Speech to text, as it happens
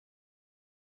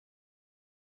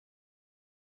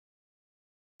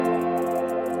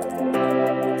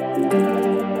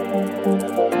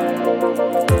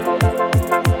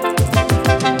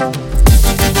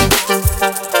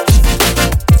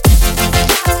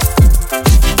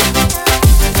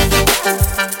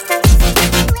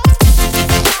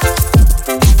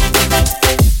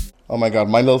my God,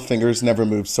 my little fingers never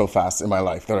moved so fast in my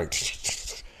life. They're like,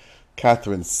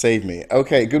 Catherine, save me.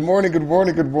 Okay, good morning, good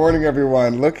morning, good morning,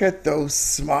 everyone. Look at those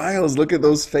smiles. Look at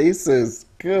those faces.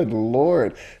 Good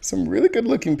Lord. Some really good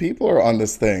looking people are on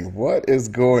this thing. What is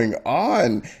going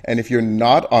on? And if you're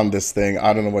not on this thing,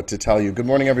 I don't know what to tell you. Good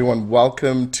morning, everyone.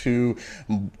 Welcome to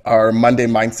our Monday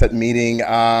Mindset meeting.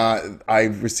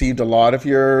 I've received a lot of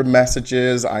your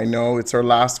messages. I know it's our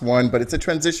last one, but it's a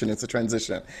transition. It's a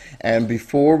transition. And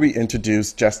before we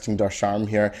introduce Justin Darcharme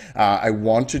here, I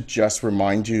want to just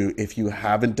remind you, if you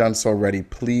haven't done so already,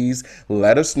 please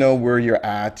let us know where you're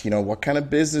at. What kind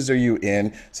of business are you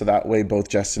in? So that way both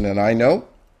Justin and I know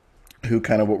who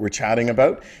kind of what we're chatting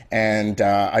about. And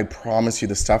I promise you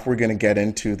the stuff we're going to get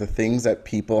into, the things that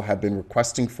people have been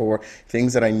requesting for,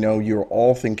 things that I know you're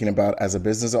all thinking about as a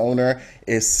business owner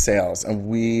is sales. And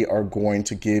we are going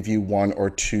to give you one or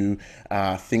two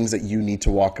things that you need to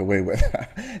walk away with.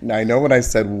 Now, I know when I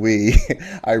said we,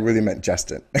 I really meant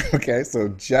Justin. Okay, so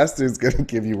Justin's going to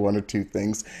give you one or two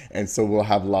things. And so we'll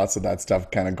have lots of that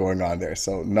stuff kind of going on there.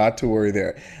 So not to worry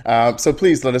there. So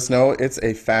please let us know. It's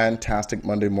a fantastic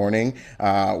Monday morning.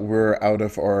 We're out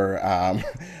of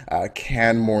our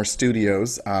Canmore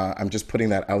studios. I'm just putting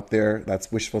that out there.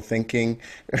 That's wishful thinking.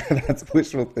 That's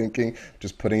wishful thinking.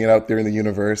 Just putting it out there in the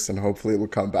universe, and hopefully it will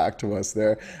come back to us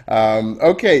there.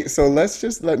 Okay, so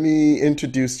let me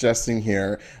introduce Justin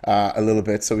here a little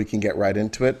bit so we can get right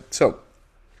into it. So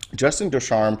Justin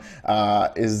Darcharme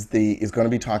is going to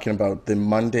be talking about the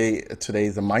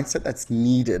mindset that's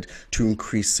needed to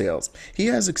increase sales. He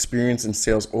has experience in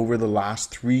sales over the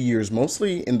last 3 years,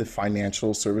 mostly in the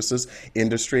financial services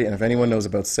industry. And if anyone knows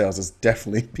about sales, it's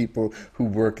definitely people who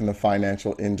work in the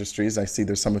financial industries. I see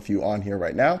there's some of you on here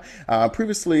right now.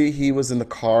 Previously, he was in the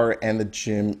car and the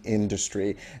gym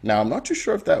industry. Now, I'm not too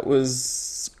sure if that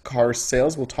was car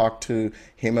sales. We'll talk to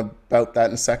him about that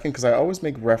in a second, because I always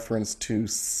make reference to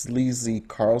sleazy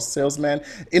car salesman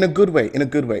in a good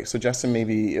way. So Justin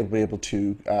maybe will be able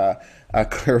to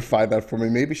clarify that for me,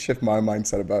 maybe shift my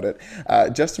mindset about it.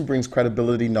 Justin brings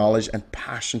credibility, knowledge, and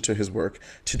passion to his work.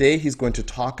 Today, he's going to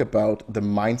talk about the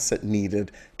mindset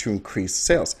needed to increase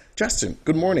sales. Justin,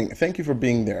 good morning. Thank you for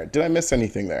being there. Did I miss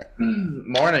anything there?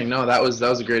 Morning. No, that was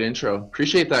a great intro.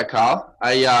 Appreciate that, Kyle.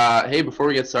 Hey, before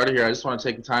we get started here, I just want to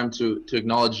take the time to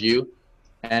acknowledge you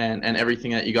and everything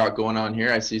that you got going on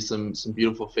here. I see some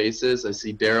beautiful faces. I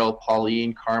see Daryl,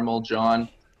 Pauline, Carmel, John,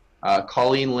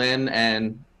 Colleen, Lynn,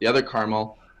 and the other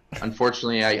Carmel.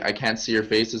 Unfortunately, I can't see your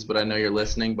faces, but I know you're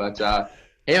listening. But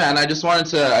hey, man, I just wanted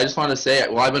to say,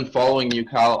 well, I've been following you,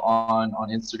 Kyle, on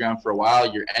Instagram for a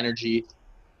while. Your energy,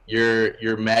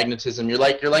 your magnetism, you're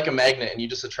like a magnet, and you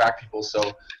just attract people.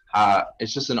 So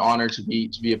it's just an honor to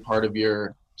be a part of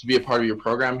your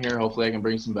program here. Hopefully I can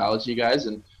bring some value to you guys.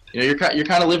 And you're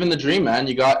kind of living the dream, man.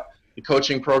 You got the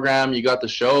coaching program, you got the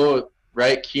show,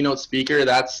 right? Keynote speaker.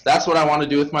 That's what I want to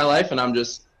do with my life, and I'm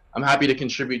happy to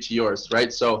contribute to yours,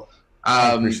 right? So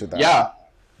I appreciate that. yeah,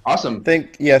 awesome.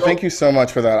 Thank So you so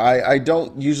much for that. I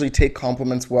don't usually take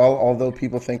compliments well, although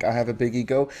people think I have a big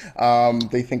ego.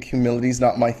 They think humility is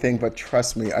not my thing, but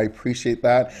trust me, I appreciate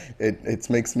that. It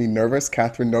makes me nervous.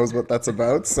 Catherine knows what that's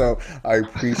about, so I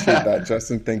appreciate that.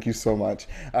 Justin, thank you so much.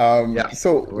 yeah,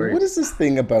 So no what is worries. this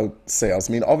thing about sales?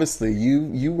 I mean, obviously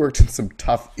you worked in some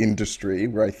tough industry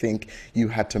where I think you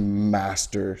had to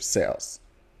master sales.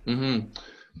 hmm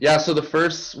Yeah, so the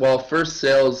first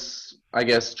sales, I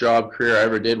guess, job career I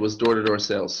ever did was door-to-door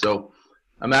sales. So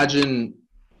imagine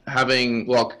coming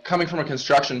from a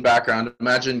construction background,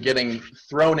 imagine getting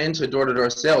thrown into door-to-door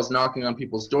sales, knocking on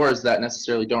people's doors that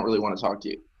necessarily don't really want to talk to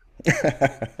you.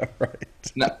 Right.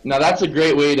 Now that's a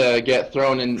great way to get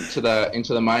thrown into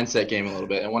the mindset game a little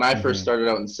bit. And when I first started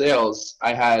out in sales,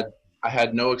 I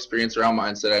had no experience around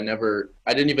mindset.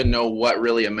 I didn't even know what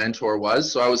really a mentor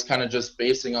was. So I was kind of just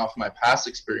basing off my past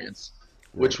experience,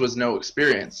 Right. which was no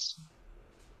experience,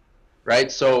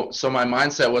 right? So my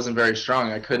mindset wasn't very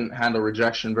strong. I couldn't handle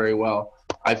rejection very well.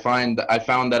 I found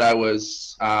that I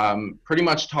was pretty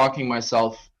much talking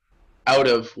myself out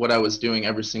of what I was doing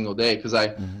every single day, because I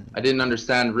didn't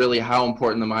understand really how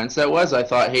important the mindset was. I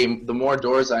thought, hey, the more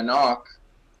doors I knock,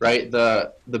 right,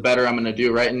 the better I'm gonna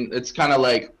do, right? And it's kind of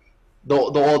like the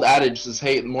old adage is,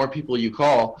 hey, the more people you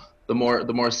call, the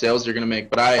more sales you're gonna make.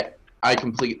 But I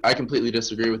completely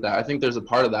disagree with that. I think there's a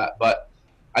part of that, but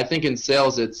I think in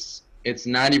sales it's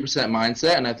 90%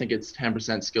 mindset, and I think it's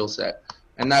 10% skill set.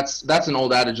 And that's an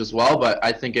old adage as well, but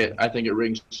I think it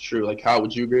rings true. Like, how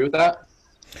would you agree with that?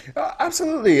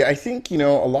 Absolutely. I think, a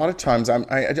lot of times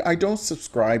I don't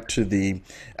subscribe to the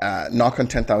knock on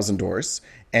 10,000 doors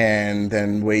and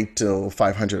then wait till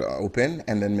 500 open,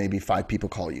 and then maybe five people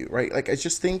call you, right? Like I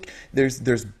just think there's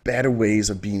better ways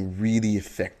of being really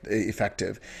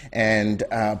effective. And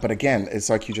but again, it's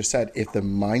like you just said, if the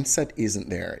mindset isn't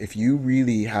there, if you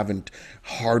really haven't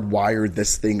hardwired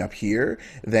this thing up here,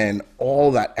 then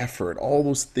all that effort, all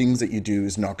those things that you do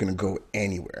is not going to go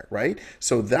anywhere, right?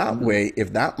 So that way,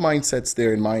 if that mindset's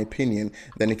there, in my opinion,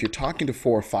 then if you're talking to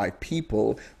four or five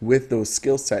people with those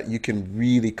skill set, you can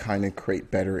really kind of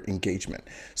create better engagement.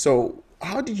 So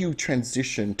how did you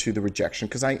transition to the rejection?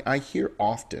 Because I hear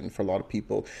often for a lot of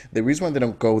people, the reason why they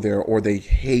don't go there or they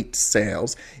hate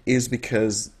sales is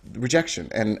because rejection.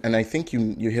 And I think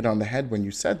you hit on the head when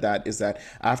you said that, is that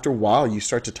after a while you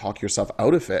start to talk yourself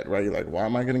out of it, right? You're like, why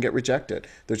am I going to get rejected?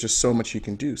 There's just so much you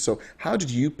can do. So how did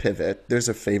you pivot? There's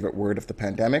a favorite word of the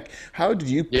pandemic. How did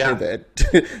you Yeah. pivot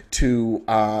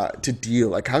to deal?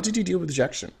 Like, how did you deal with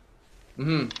rejection?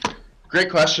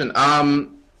 Great question.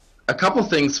 A couple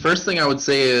things. First thing I would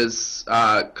say is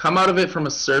come out of it from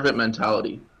a servant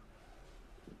mentality.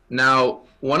 Now,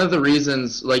 one of the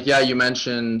reasons, like, yeah, you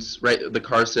mentioned, right, the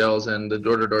car sales and the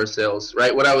door-to-door sales,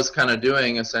 right? What I was kind of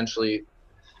doing essentially,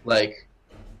 like,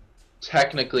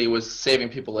 technically was saving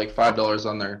people like $5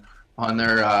 on their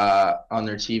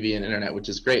TV and internet, which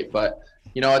is great. But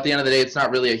at the end of the day, it's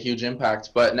not really a huge impact.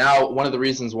 But now one of the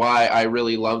reasons why I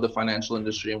really love the financial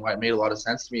industry and why it made a lot of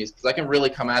sense to me is because I can really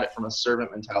come at it from a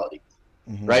servant mentality,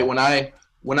 right? When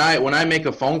I make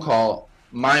a phone call,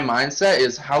 my mindset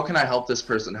is how can I help this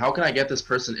person? How can I get this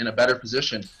person in a better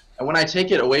position? And when I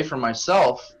take it away from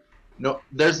myself, no,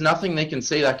 there's nothing they can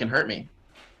say that can hurt me.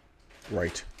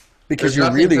 Right. Because There's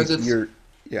nothing because you're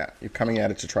coming at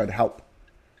it to try to help.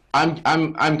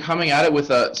 I'm coming at it with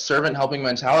a servant helping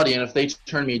mentality, and if they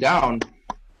turn me down,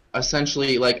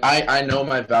 essentially, like, I know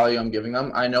my value I'm giving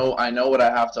them. I know what I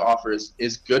have to offer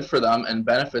is good for them and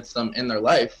benefits them in their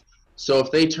life. So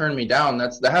if they turn me down,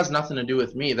 that has nothing to do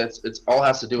with me. It's all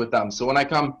has to do with them. So when I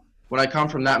come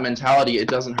from that mentality, it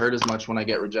doesn't hurt as much when I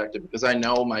get rejected because I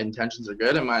know my intentions are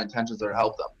good and my intentions are to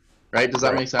help them. Right? Does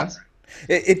that Right. make sense?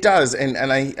 It does, and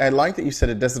I like that you said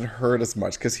it doesn't hurt as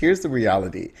much because here's the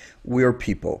reality: we're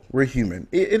people, we're human.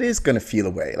 It is going to feel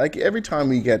away. Like every time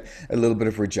we get a little bit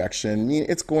of rejection,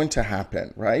 it's going to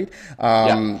happen, right?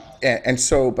 Yeah. And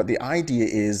so, but the idea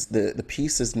is the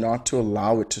piece is not to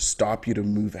allow it to stop you to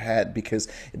move ahead because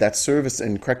that service,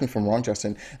 and correct me if I'm wrong,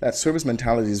 Justin, that service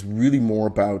mentality is really more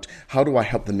about how do I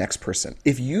help the next person.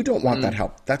 If you don't want that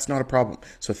help, that's not a problem.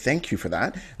 So thank you for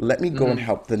that. Let me go and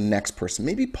help the next person.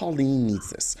 Maybe Pauline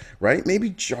needs this, right? Maybe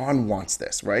John wants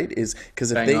this, right? Is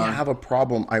because if Bang they on. have a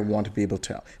problem, I want to be able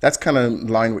to help. That's kind of in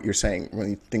line what you're saying when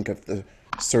you think of the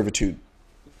servitude.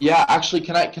 Yeah, actually,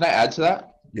 can I add to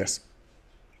that? Yes.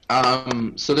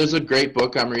 So there's a great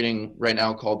book I'm reading right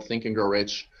now called Think and Grow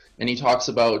Rich, and he talks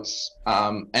about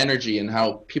energy and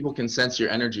how people can sense your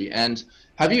energy. And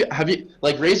have you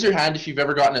like raise your hand if you've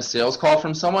ever gotten a sales call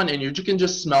from someone and you can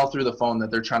just smell through the phone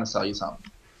that they're trying to sell you something,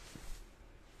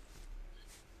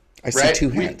 I see right? two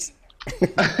hands.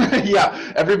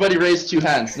 Yeah, everybody raised two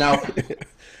hands. Now,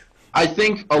 I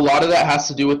think a lot of that has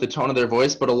to do with the tone of their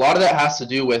voice, but a lot of that has to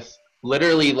do with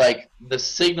literally like the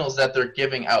signals that they're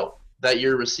giving out that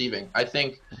you're receiving. I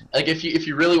think like if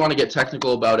you really want to get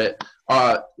technical about it,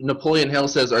 Napoleon Hill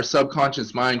says our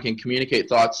subconscious mind can communicate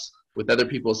thoughts with other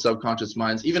people's subconscious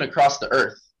minds, even across the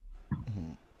earth,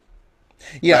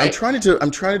 Yeah, right?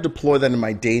 I'm trying to deploy that in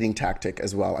my dating tactic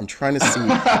as well. I'm trying to see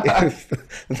if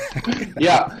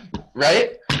Yeah,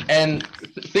 right. And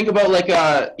think about like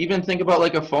even think about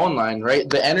like a phone line, right?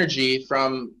 The energy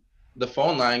from the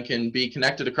phone line can be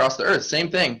connected across the earth. Same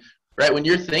thing, right? When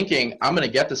you're thinking, I'm going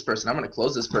to get this person, I'm going to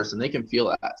close this person, they can feel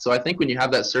that. So I think when you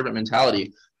have that servant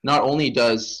mentality, not only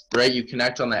does right you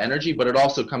connect on the energy, but it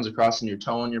also comes across in your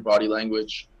tone, your body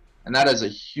language, and that is a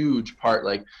huge part.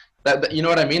 Like you know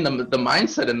what I mean? The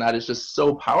mindset in that is just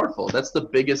so powerful. That's the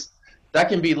biggest. That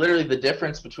can be literally the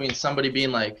difference between somebody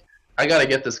being like, I got to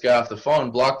get this guy off the phone,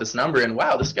 block this number, and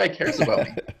wow, this guy cares about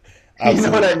me. You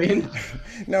know what I absolutely. mean?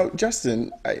 Now,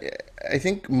 Justin, I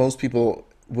think most people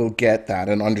will get that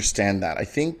and understand that. I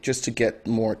think just to get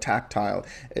more tactile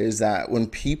is that when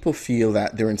people feel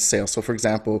that they're in sales, so for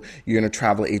example, you're in a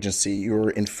travel agency, you're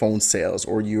in phone sales,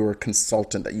 or you're a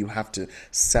consultant that you have to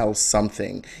sell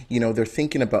something, they're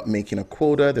thinking about making a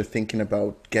quota, they're thinking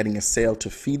about getting a sale to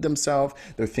feed themselves,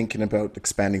 they're thinking about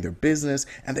expanding their business,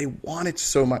 and they want it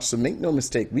so much. So make no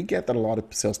mistake, we get that a lot of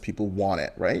salespeople want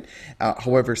it, right?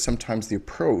 However, sometimes the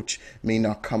approach may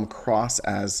not come across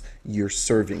as you're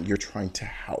serving, you're trying to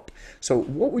help. So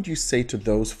what would you say to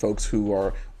those folks who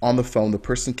are on the phone, the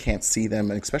person can't see them,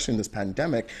 and especially in this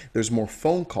pandemic, there's more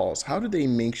phone calls. How do they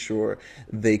make sure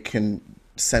they can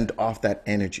send off that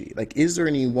energy? Like, is there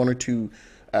any one or two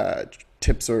uh,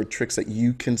 tips or tricks that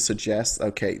you can suggest?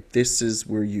 Okay, this is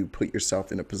where you put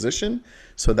yourself in a position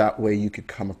so that way you could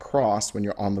come across when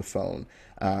you're on the phone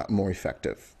more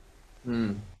effective.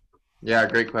 Hmm. Yeah,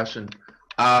 great question.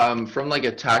 From like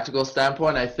a tactical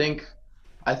standpoint, I think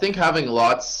having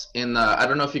lots in the, I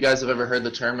don't know if you guys have ever heard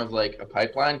the term of like a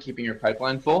pipeline, keeping your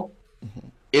pipeline full.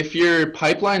 If your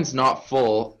pipeline's not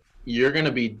full, you're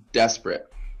gonna be desperate.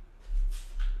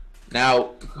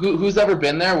 Now, who's ever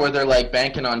been there where they're like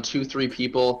banking on two, three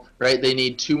people, right? They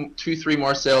need three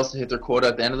more sales to hit their quota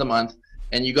at the end of the month,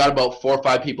 and you got about 4 or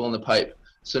 5 people in the pipe.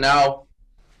 So now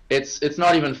it's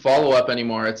not even follow up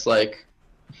anymore. It's like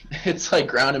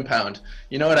ground and pound.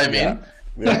 You know what I Yeah, mean?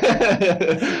 yeah.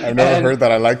 I've never And heard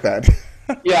that. I like that.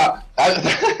 yeah,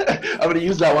 I'm gonna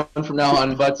use that one from now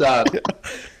on. But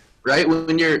right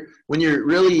when you're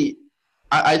really,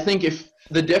 I think if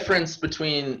the difference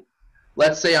between,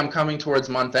 let's say I'm coming towards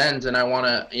month end and I want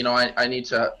to, I need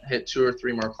to hit 2 or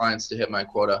 3 more clients to hit my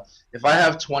quota. If I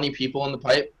have 20 people in the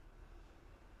pipe,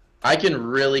 I can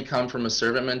really come from a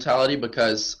servant mentality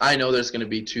because I know there's going to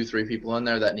be 2, 3 people in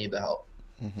there that need the help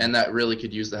and that really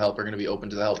could use the help, are going to be open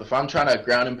to the help. If I'm trying to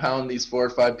ground and pound these 4 or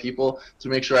 5 people to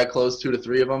make sure I close 2 to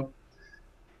 3 of them,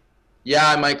 yeah,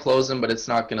 I might close them, but it's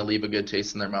not going to leave a good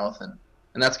taste in their mouth, and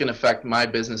that's going to affect my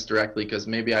business directly because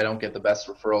maybe I don't get the best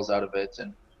referrals out of it,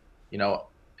 and you know,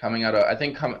 coming out of, I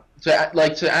think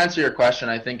to answer your question,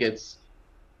 I think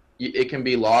it can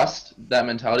be lost. That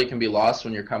mentality can be lost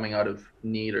when you're coming out of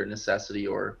need or necessity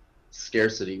or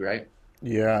scarcity, right?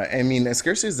 Yeah, I mean,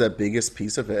 scarcity is the biggest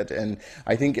piece of it, and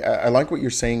I think I like what you're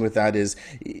saying with that is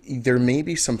there may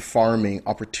be some farming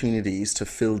opportunities to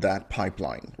fill that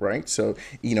pipeline, right? So,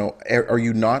 are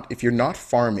you not, if you're not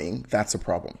farming, that's a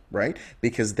problem, right?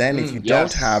 Because then if you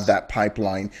don't have Yes. that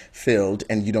pipeline filled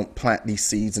and you don't plant these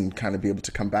seeds and kind of be able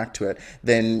to come back to it,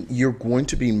 then you're going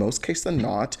to be, in most cases than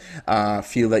not,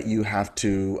 feel that you have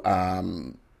to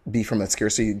be from that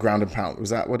scarcity ground and pound.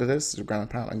 Was that what it is? Ground and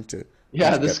pound? I need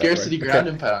Yeah, to the get that right. scarcity Okay. ground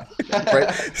and pound. Right.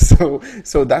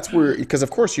 So that's where, because of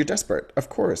course you're desperate. Of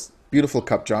course, beautiful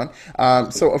cup, John.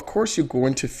 So of course you're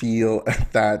going to feel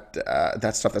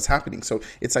that stuff that's happening. So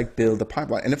it's like build a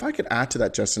pipeline. And if I could add to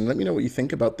that, Justin, let me know what you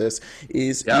think about this.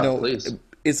 Is Yeah, please.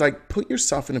 it's like put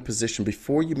yourself in a position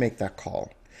before you make that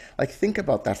call. Like, think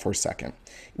about that for a second.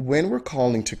 When we're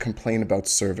calling to complain about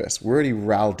service, we're already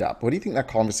riled up. What do you think that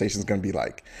conversation is going to be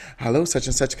like? Hello, such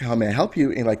and such, how may I help you?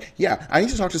 And you're like, yeah, I need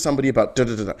to talk to somebody about da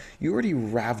da da da. You're already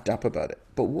raved up about it.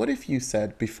 But what if you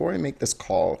said, before I make this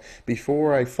call,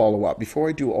 before I follow up, before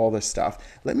I do all this stuff,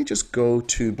 let me just go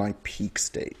to my peak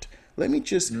state. Let me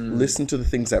just listen to the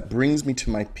things that brings me to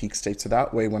my peak state. So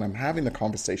that way, when I'm having the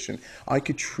conversation, I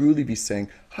could truly be saying,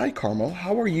 hi, Carmel,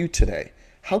 how are you today?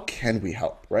 How can we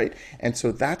help, right? And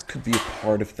so that could be a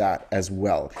part of that as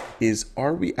well, is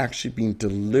are we actually being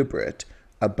deliberate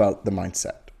about the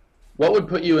mindset? What would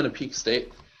put you in a peak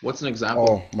state? What's an example?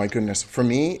 Oh my goodness. For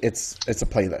me, it's a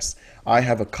playlist. I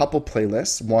have a couple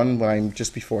playlists. One when I'm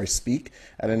just before I speak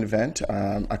at an event.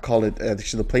 I call it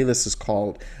actually the playlist is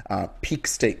called Peak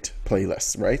State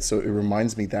Playlist, right? So it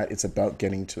reminds me that it's about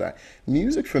getting to that.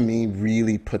 Music for me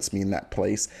really puts me in that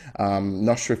place.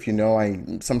 Not sure if you know, I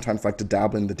sometimes like to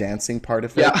dabble in the dancing part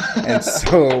of Yeah. it, and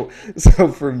so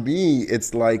for me,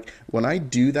 it's like when I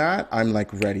do that, I'm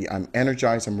like ready. I'm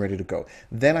energized. I'm ready to go.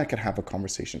 Then I can have a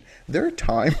conversation. There are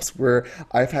times where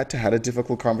I've had to had a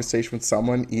difficult conversation with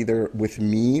someone, either with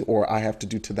me or I have to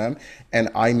do to them, and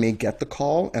I may get the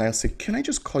call and I'll say, "Can I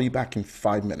just call you back in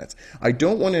 5 minutes? I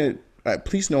don't want to."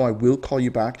 Please know I will call you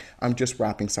back. I'm just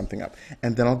wrapping something up.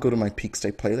 And then I'll go to my peak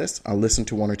state playlist. I'll listen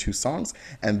to 1 or 2 songs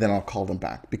and then I'll call them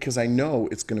back because I know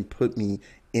it's going to put me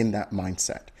in that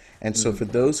mindset. And so for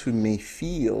those who may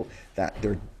feel that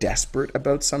they're desperate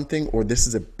about something or this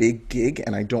is a big gig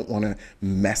and I don't want to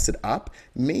mess it up,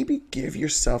 maybe give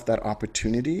yourself that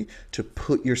opportunity to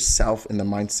put yourself in the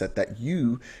mindset that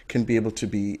you can be able to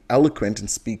be eloquent and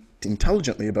speak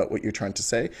intelligently about what you're trying to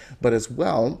say, but as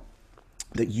well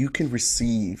that you can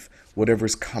receive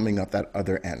whatever's coming up that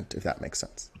other end, if that makes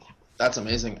sense. That's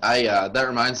amazing. I that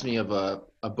reminds me of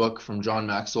a book from John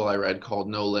Maxwell I read called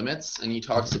No Limits, and he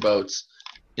talks about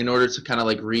in order to kind of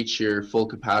like reach your full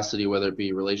capacity, whether it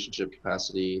be relationship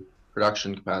capacity,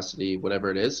 production capacity, whatever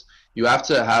it is, you have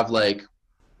to have like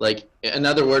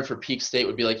another word for peak state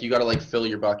would be like you got to like fill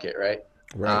your bucket, right?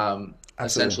 Right.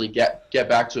 Absolutely. Essentially get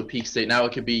back to a peak state. Now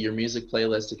it could be your music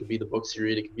playlist, it could be the books you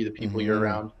read, it could be the people you're Hmm.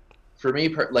 around. for me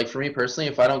personally,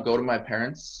 if I don't go to my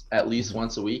parents at least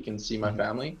once a week and see my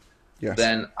family, Yes.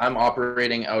 then I'm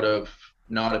operating out of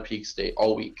not a peak state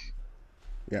all week,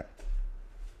 Yeah.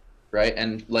 right?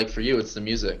 And like for you, it's the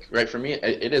music, right? For me,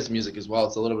 it is music as well.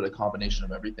 It's a little bit of combination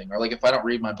of everything. Or like if I don't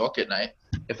read my book at night,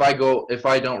 if I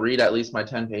don't read at least my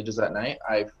 10 pages at night,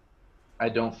 I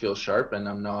don't feel sharp and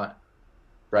I'm not,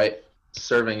 right,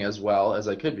 serving as well as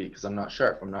I could be because I'm not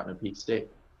sharp. I'm not in a peak state.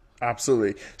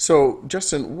 Absolutely. So,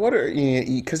 Justin, what are you,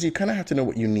 because you kind of have to know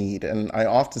what you need. And I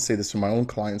often say this to my own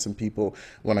clients and people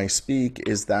when I speak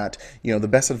is that, the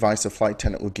best advice a flight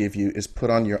attendant will give you is put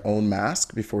on your own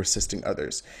mask before assisting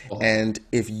others. Oh, And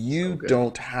if so you good.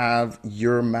 don't have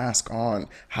your mask on,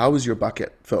 how is your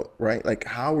bucket filled, right? Like,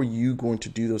 how are you going to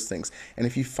do those things? And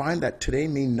if you find that today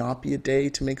may not be a day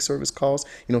to make service calls,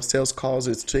 sales calls,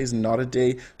 today's not a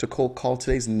day to cold call,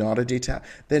 today's not a day to,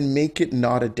 then make it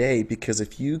not a day because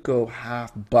if you go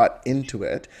half butt into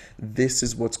it, this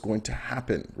is what's going to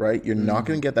happen, right? You're not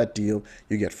going Mm. to get that deal.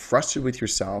 You get frustrated with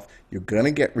yourself. You're going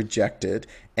to get rejected.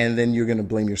 And then you're going to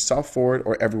blame yourself for it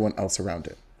or everyone else around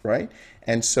it, right?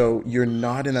 And so you're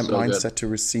not in that So good. mindset to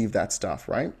receive that stuff,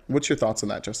 right? What's your thoughts on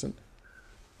that, Justin?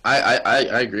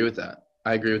 I agree with that.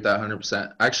 I agree with that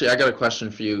 100%. Actually, I got a question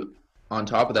for you on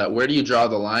top of that. Where do you draw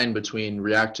the line between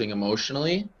reacting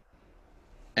emotionally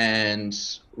and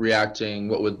reacting,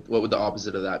 what would the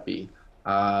opposite of that be?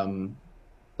 Um,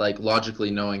 like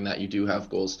logically knowing that you do have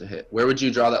goals to hit. Where would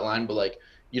you draw that line? But like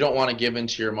you don't want to give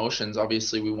into your emotions.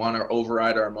 Obviously, we want to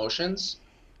override our emotions,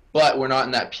 but we're not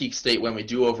in that peak state when we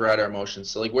do override our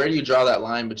emotions. So like where do you draw that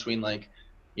line between like,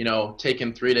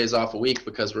 taking 3 days off a week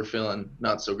because we're feeling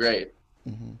not so great,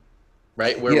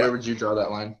 right? Yeah, Where would you draw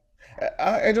that line?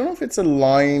 I don't know if it's a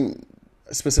line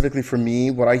specifically for me.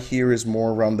 What I hear is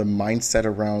more around the mindset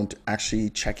around actually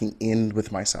checking in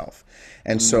with myself.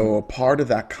 And so Mm, a part of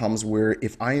that comes where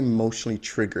if I'm emotionally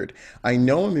triggered, I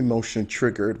know I'm emotionally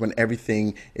triggered when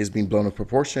everything is being blown out of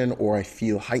proportion or I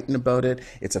feel heightened about it.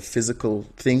 It's a physical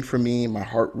thing for me. My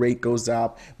heart rate goes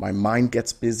up, my mind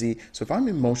gets busy. So if I'm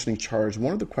emotionally charged,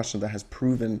 one of the questions that has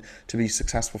proven to be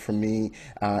successful for me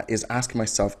is asking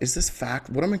myself, is this fact,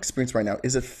 what I'm experiencing right now,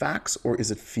 is it facts or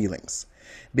is it feelings?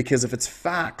 Because if it's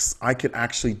facts, I could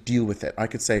actually deal with it. I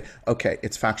could say, okay,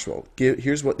 it's factual.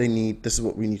 Here's what they need. This is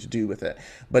what we need to do with it.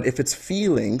 But if it's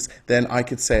feelings, then I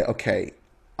could say, okay,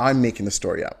 I'm making the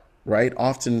story up, right?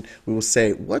 Often we will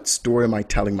say, what story am I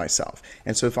telling myself?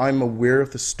 And so if I'm aware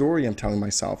of the story I'm telling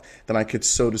myself, then I could,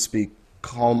 so to speak,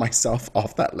 call myself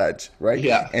off that ledge, right?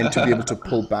 And to be able yeah. to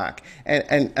pull back.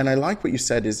 And I like what you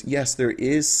said is, yes, there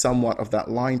is somewhat of that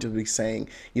line to be saying,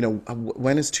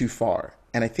 when is too far?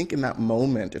 And I think in that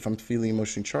moment, if I'm feeling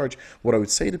emotionally charged, what I would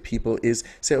say to people is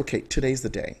say, okay, today's the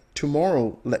day.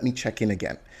 Tomorrow, let me check in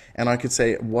again. And I could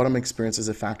say what I'm experiencing is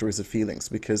a fact or is it feelings?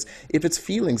 Because if it's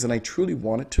feelings and I truly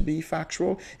want it to be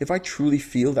factual, if I truly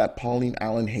feel that Pauline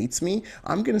Allen hates me,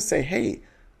 I'm going to say, hey,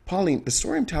 Pauline, the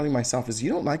story I'm telling myself is you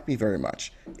don't like me very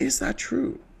much. Is that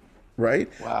true? Right?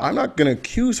 I'm Wow. not going to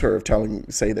accuse her of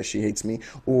say that she hates me,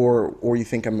 or you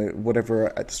think I'm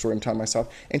whatever at the story I'm telling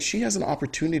myself. And she has an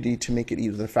opportunity to make it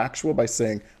either factual by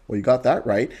saying, "Well, you got that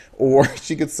right," or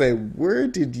she could say, "Where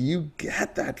did you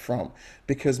get that from?"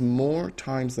 Because more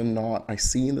times than not, I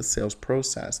see in the sales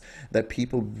process that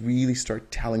people really start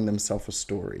telling themselves a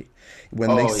story.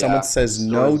 When Oh someone yeah. says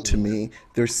no Stories. to me,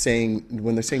 they're saying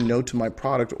when they're saying no to my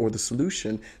product or the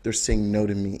solution, they're saying no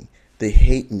to me. They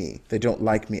hate me. They don't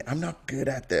like me. I'm not good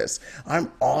at this.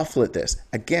 I'm awful at this.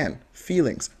 Again,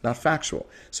 feelings, not factual.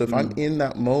 So if I'm Mm, in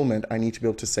that moment, I need to be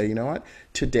able to say, you know what?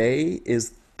 Today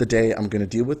is the day I'm going to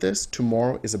deal with this.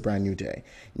 Tomorrow is a brand new day.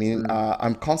 I mean, mm.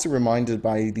 I'm constantly reminded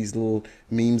by these little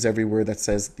memes everywhere that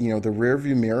says, the rear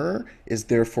view mirror is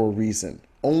there for a reason,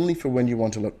 only for when you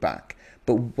want to look back.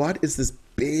 But what is this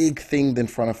big thing in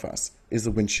front of us is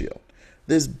the windshield.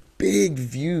 This big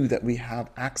view that we have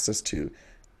access to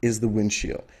is the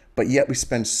windshield. But yet we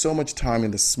spend so much time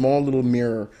in the small little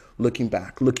mirror looking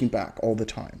back all the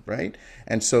time, right?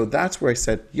 And so that's where I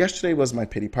said, yesterday was my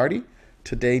pity party.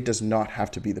 Today does not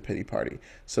have to be the pity party.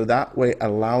 So that way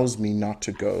allows me not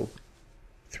to go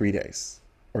 3 days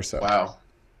or so. Wow.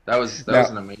 That was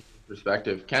Now, an amazing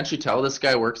perspective. Can't you tell this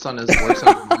guy works on his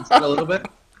mindset a little bit?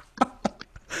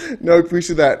 no, I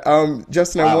appreciate that.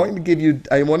 Justin, Wow.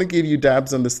 I want to give you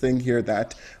dabs on this thing here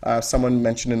that someone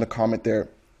mentioned in the comment there.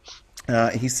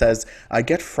 He says, I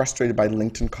get frustrated by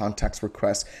LinkedIn contacts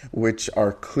requests, which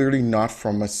are clearly not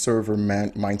from a server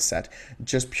mindset,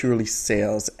 just purely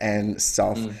sales and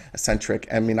self Mm, centric.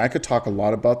 I mean, I could talk a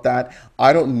lot about that.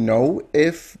 I don't know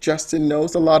if Justin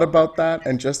knows a lot about that,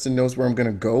 and Justin knows where I'm going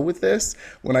to go with this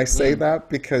when I say mm. that,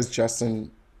 because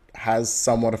Justin has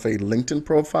somewhat of a LinkedIn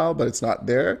profile, but it's not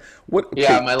there. What?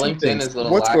 Yeah, Okay, my two LinkedIn things. is a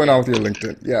little What's going on lacking. with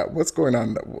your LinkedIn? Yeah, what's going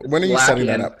on? When It's are you setting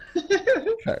that lacking.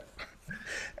 up? Okay.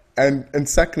 And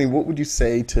secondly, what would you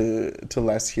say to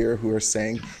Les here who are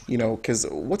saying, because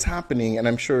what's happening, and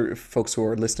I'm sure folks who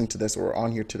are listening to this or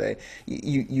on here today,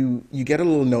 you get a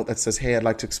little note that says, "Hey, I'd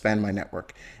like to expand my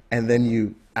network," and then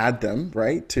you add them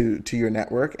right to your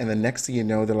network, and the next thing you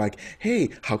know, they're like, "Hey,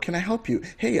 how can I help you?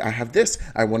 Hey, I have this.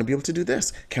 I want to be able to do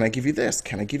this. Can I give you this?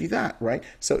 Can I give you that?" Right?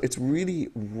 So it's really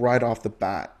right off the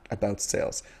bat about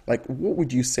sales. Like, what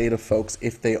would you say to folks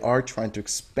if they are trying to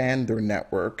expand their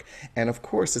network? And of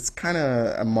course, it's kind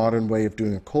of a modern way of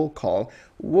doing a cold call.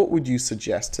 What would you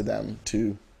suggest to them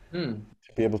Hmm. to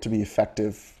be able to be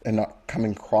effective and not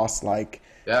coming across like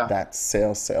Yeah. that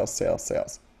sales, sales, sales,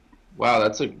 sales? Wow,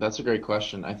 that's a great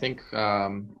question. I think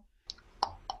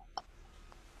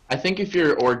if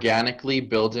you're organically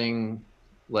building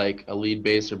like a lead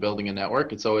base or building a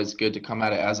network, it's always good to come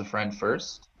at it as a friend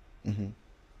first. Hmm.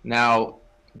 Now,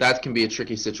 that can be a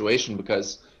tricky situation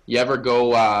because you ever go,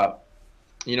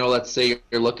 let's say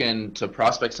you're looking to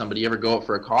prospect somebody, you ever go out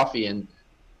for a coffee and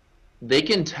they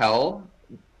can tell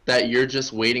that you're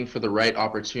just waiting for the right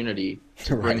opportunity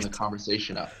to bring the Right.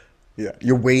 conversation up. Yeah.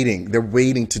 You're waiting. They're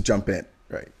waiting to jump in.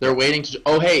 Right. They're Yeah. waiting to,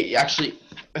 oh, hey, actually,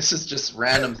 this is just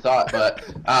random thought, but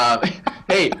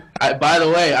hey, by the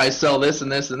way, I sell this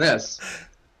and this and this,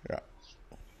 Yeah.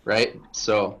 right?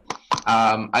 So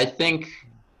I think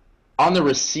on the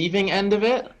receiving end of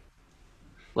it,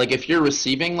 like if you're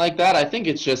receiving like that, I think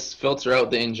it's just filter out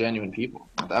the ingenuine people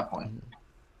at that point.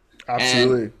 And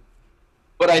Absolutely.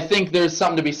 but I think there's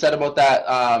something to be said about that.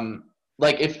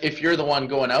 Like if you're the one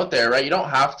going out there, right? You don't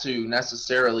have to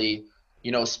necessarily,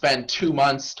 spend 2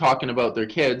 months talking about their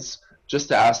kids just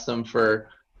to ask them for,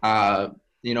 uh,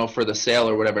 for the sale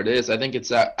or whatever it is. I think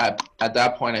it's at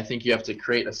that point. I think you have to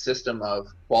create a system of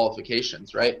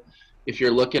qualifications, right? If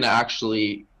you're looking to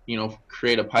actually,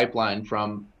 create a pipeline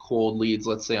from cold leads,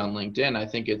 let's say on LinkedIn, I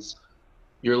think it's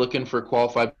you're looking for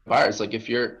qualified buyers. Like if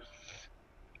you're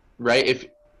right,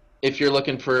 if you're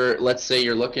looking for, let's say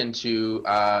you're looking to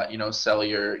sell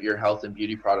your health and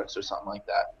beauty products or something like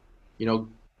that, you know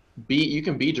be you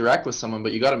can be direct with someone,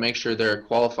 but you got to make sure they're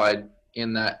qualified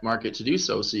in that market to do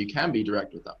so, so you can be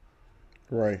direct with them.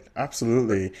 Right,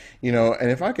 absolutely.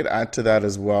 And if I could add to that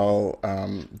as well,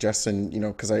 Justin,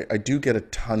 because I do get a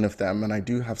ton of them and I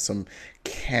do have some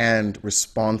canned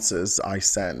responses I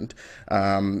send.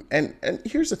 And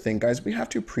here's the thing, guys, we have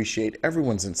to appreciate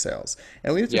everyone's in sales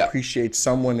and we have to Yeah. appreciate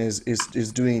someone is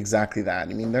doing exactly that.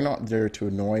 I mean, they're not there to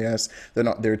annoy us. They're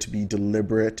not there to be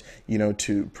deliberate,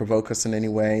 to provoke us in any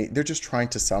way. They're just trying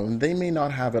to sell and they may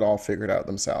not have it all figured out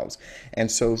themselves. And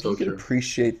so if you So could true.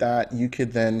 appreciate that, you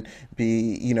could then be,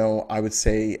 I would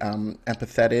say,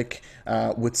 empathetic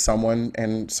with someone.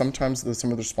 And sometimes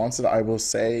some of the responses I will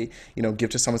say, give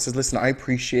to someone says, listen, I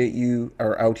appreciate you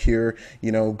are out here,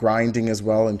 grinding as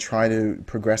well and trying to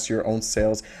progress your own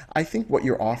sales. I think what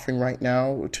you're offering right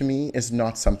now to me is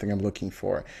not something I'm looking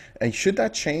for. And should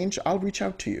that change, I'll reach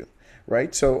out to you,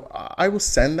 right? So I will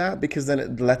send that because then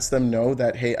it lets them know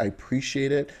that, hey, I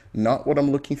appreciate it, not what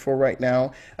I'm looking for right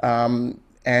now.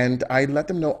 And I let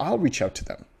them know I'll reach out to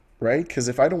them, right? Because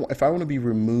if I want to be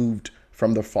removed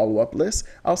from the follow-up list,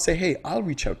 I'll say, hey, I'll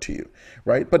reach out to you,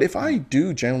 right? But if I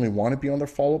do generally want to be on the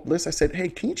follow-up list, I said, hey,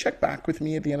 can you check back with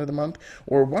me at the end of the month?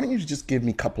 Or why don't you just give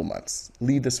me a couple months?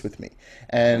 Leave this with me.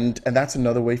 And that's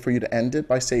another way for you to end it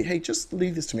by saying, hey, just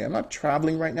leave this to me. I'm not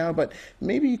traveling right now, but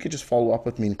maybe you could just follow up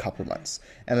with me in a couple months.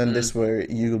 And then this Mm. way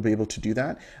you'll be able to do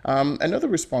that. Another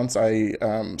response I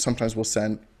sometimes will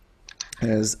send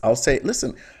is I'll say,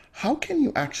 listen, how can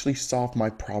you actually solve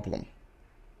my problem?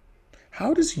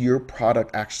 How does your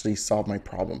product actually solve my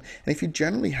problem? And if you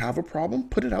generally have a problem,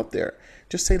 put it out there.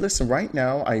 Just say, listen, right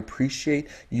now, I appreciate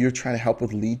you're trying to help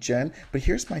with lead gen, but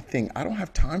here's my thing. I don't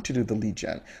have time to do the lead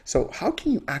gen. So how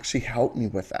can you actually help me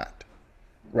with that?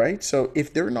 Right? So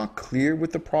if they're not clear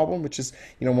with the problem, which is,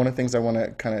 one of the things I want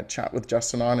to kind of chat with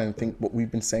Justin on, and I think what we've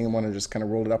been saying, I want to just kind of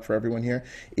roll it up for everyone here,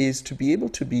 is to be able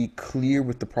to be clear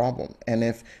with the problem. And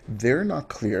if they're not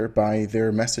clear by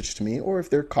their message to me, or if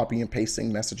they're copying and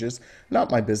pasting messages, not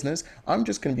my business, I'm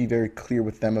just going to be very clear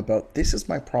with them about this is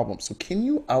my problem. So can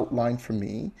you outline for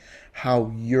me how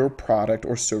your product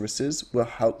or services will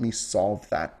help me solve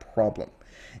that problem?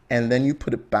 And then you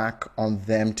put it back on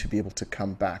them to be able to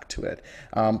come back to it,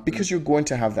 Mm. because you're going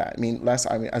to have that. I mean, Les,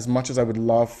 I mean, as much as I would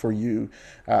love for you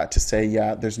to say,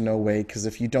 yeah, there's no way, because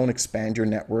if you don't expand your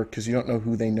network, because you don't know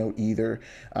who they know either,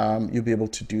 you'll be able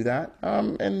to do that.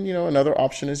 And another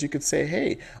option is you could say,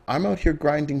 hey, I'm out here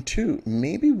grinding too.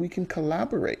 Maybe we can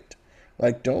collaborate.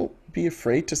 Like, don't be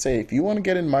afraid to say, if you want to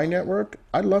get in my network,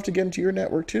 I'd love to get into your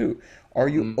network too. Are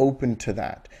you Mm. open to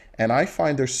that? And I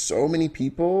find there's so many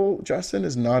people, Justin,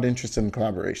 is not interested in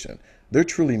collaboration. They're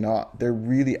truly not. They're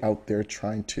really out there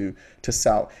trying to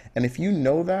sell. And if you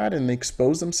know that and they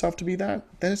expose themselves to be that,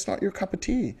 then it's not your cup of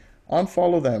tea.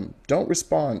 Unfollow them. Don't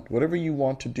respond. Whatever you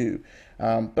want to do.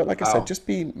 But like I said, Wow. just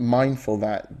be mindful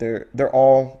that we're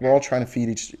all trying to feed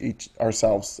each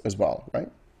ourselves as well, right?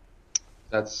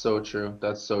 That's so true.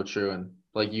 That's so true. And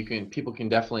like people can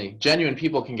definitely, genuine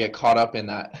people can get caught up in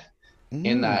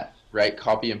Mm, that, right?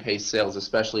 Copy and paste sales,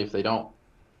 especially if they don't,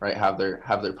 right, have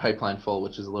their pipeline full,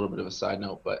 which is a little bit of a side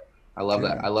note, but I love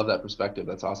that. yeah. I love that perspective.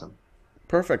 That's awesome.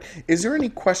 Perfect. Is there any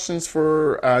questions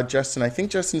for Justin? I think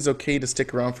Justin's okay to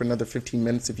stick around for another 15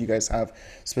 minutes if you guys have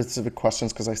specific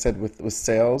questions. Because I said with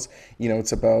sales,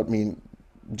 it's about, I mean,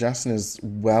 Justin is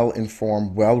well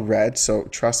informed, well read. So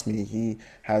trust me, he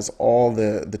has all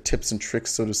the tips and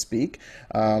tricks, so to speak.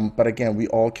 But again, we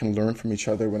all can learn from each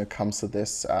other when it comes to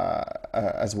this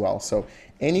as well. So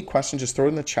any question, just throw it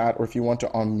in the chat, or if you want to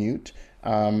unmute,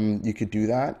 you could do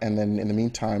that. And then in the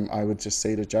meantime, I would just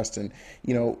say to Justin,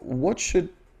 what should,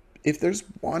 if there's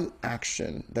one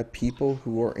action that people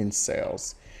who are in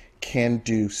sales can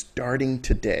do starting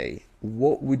today,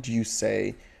 what would you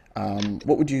say?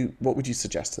 What would you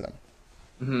suggest to them?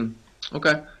 Hmm.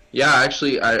 Okay. Yeah,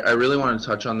 actually, I really want to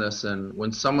touch on this. And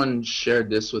when someone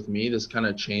shared this with me, this kind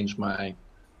of changed my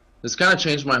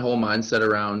whole mindset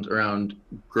around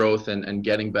growth and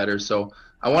getting better. So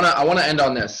I wanna end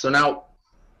on this. So now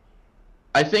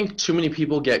I think too many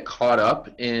people get caught up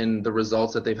in the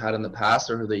results that they've had in the past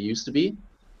or who they used to be,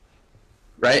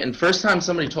 right? And first time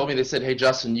somebody told me, they said, "Hey,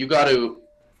 Justin, you got to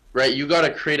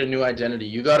create a new identity.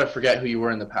 You got to forget who you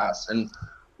were in the past." And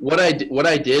what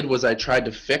I did was I tried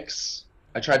to fix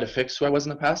who I was in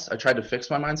the past. I tried to fix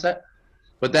my mindset.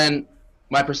 But then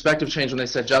my perspective changed when they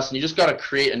said, "Justin, you just got to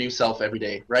create a new self every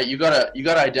day, right? You got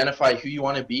to identify who you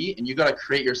want to be, and you got to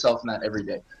create yourself in that every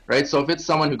day, right? So if it's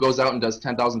someone who goes out and does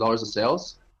 $10,000 of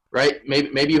sales, right?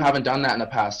 Maybe you haven't done that in the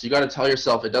past. You got to tell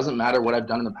yourself, it doesn't matter what I've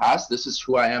done in the past. This is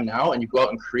who I am now, and you go out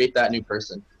and create that new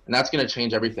person, and that's going to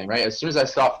change everything, right? As soon as I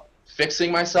stopped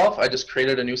fixing myself, I just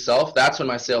created a new self. That's when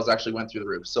my sales actually went through the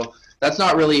roof. So that's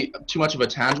not really too much of a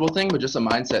tangible thing, but just a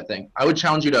mindset thing. I would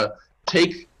challenge you to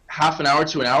take half an hour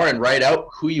to an hour and write out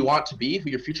who you want to be, who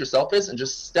your future self is, and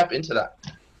just step into that.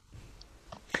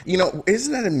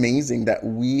 Isn't that amazing that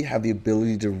we have the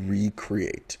ability to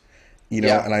recreate?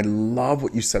 Yeah. And I love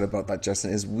what you said about that,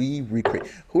 Justin, is we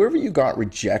recreate. Whoever you got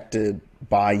rejected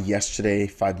by yesterday,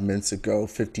 5 minutes ago,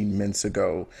 15 minutes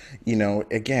ago,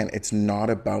 again, it's not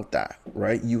about that,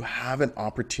 right? You have an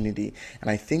opportunity. And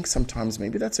I think sometimes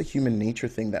maybe that's a human nature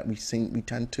thing that we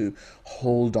tend to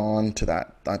hold on to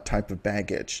that type of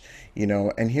baggage.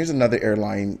 And here's another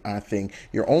airline thing.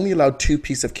 You're only allowed two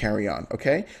pieces of carry-on,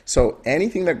 okay? So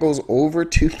anything that goes over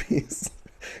two pieces.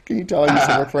 Can you tell I used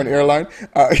to work for an airline?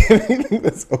 Anything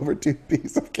that's over 2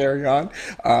 pieces of carry-on,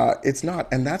 it's not,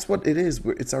 and that's what it is.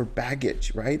 It's our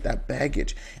baggage, right? That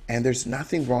baggage, and there's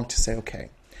nothing wrong to say, okay,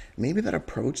 maybe that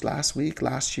approach last week,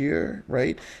 last year,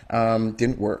 right,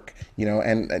 didn't work.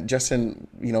 And Justin,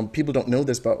 people don't know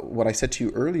this, but what I said to you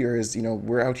earlier is,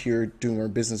 we're out here doing our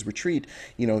business retreat,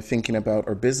 thinking about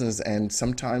our business, and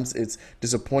sometimes it's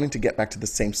disappointing to get back to the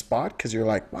same spot because you're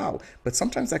like, wow, but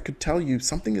sometimes that could tell you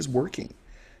something is working.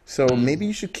 So maybe Mm.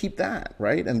 you should keep that,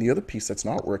 right? And the other piece that's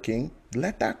not working,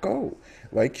 let that go,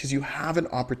 right? Because you have an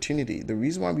opportunity. The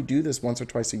reason why we do this once or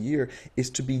twice a year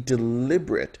is to be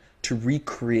deliberate to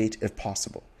recreate if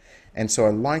possible. And so I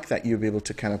like that you'll be able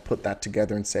to kind of put that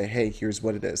together and say, hey, here's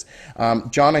what it is.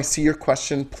 John, I see your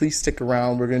question. Please stick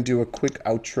around. We're going to do a quick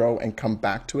outro and come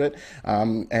back to it.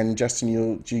 And Justin,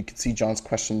 you can see John's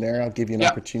question there. I'll give you an Yeah.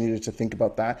 opportunity to think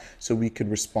about that so we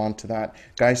could respond to that.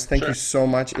 Guys, thank you Sure. so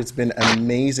much. It's been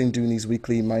amazing doing these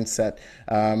weekly mindset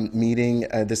meeting.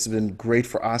 This has been great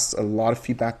for us. A lot of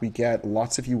feedback we get.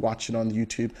 Lots of you watching on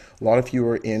YouTube. A lot of you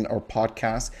are in our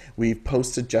podcast. We've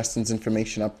posted Justin's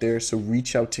information up there, so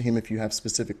reach out to him if you have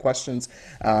specific questions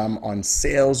on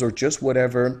sales or just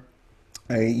whatever.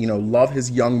 I, love his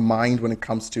young mind when it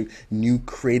comes to new,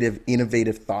 creative,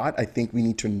 innovative thought. I think we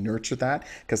need to nurture that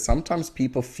because sometimes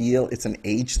people feel it's an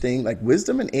age thing. Like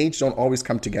wisdom and age don't always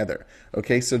come together.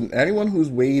 Okay, so anyone who's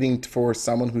waiting for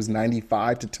someone who's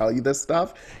 95 to tell you this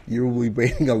stuff, you will be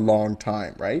waiting a long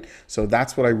time, right? So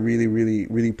that's what I really, really,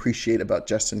 really appreciate about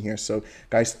Justin here. So,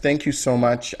 guys, thank you so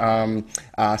much.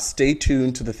 Stay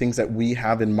tuned to the things that we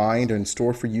have in mind or in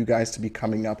store for you guys to be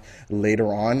coming up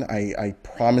later on. I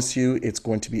promise you, it's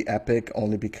going to be epic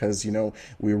only because,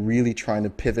 we're really trying to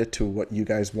pivot to what you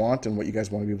guys want and what you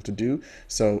guys want to be able to do.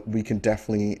 So we can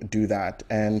definitely do that.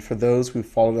 And for those who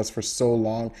followed us for so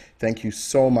long, thank you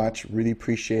so much. Really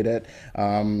appreciate it.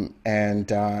 And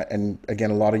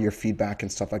again, a lot of your feedback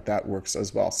and stuff like that works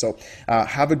as well. So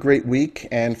have a great week.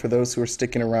 And for those who are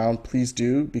sticking around, please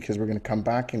do, because we're going to come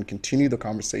back and continue the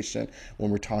conversation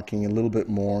when we're talking a little bit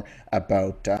more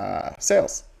about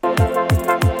sales.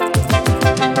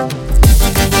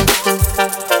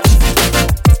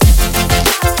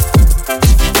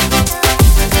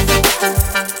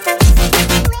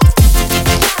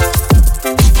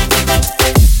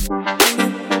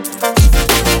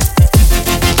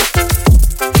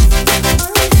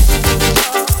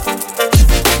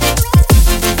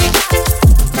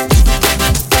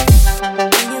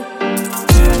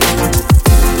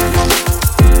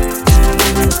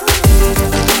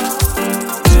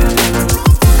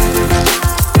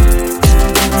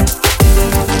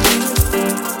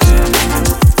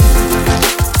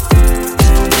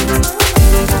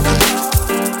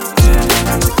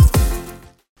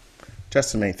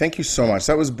 Justin, thank you so much.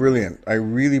 That was brilliant. I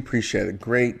really appreciate it.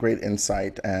 Great, great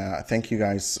insight. Thank you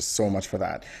guys so much for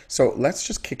that. So let's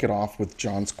just kick it off with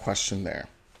John's question there.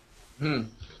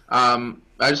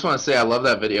 I just want to say I love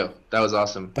that video. That was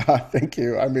awesome. Thank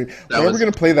you. I mean, when are we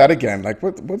going to play that again? Like,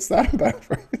 what's that about?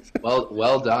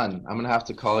 Well done. I'm going to have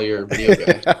to call your video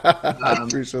guy. I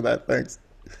appreciate that. Thanks.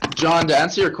 John, to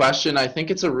answer your question, I think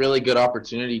it's a really good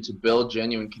opportunity to build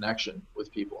genuine connection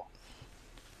with people.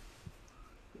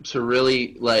 To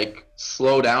really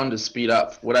slow down to speed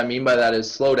up. What I mean by that is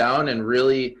slow down and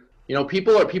really,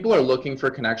 people are looking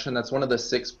for connection. That's one of the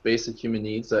 6 basic human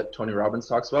needs that Tony Robbins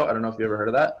talks about. I don't know if you ever heard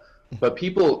of that, but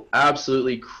people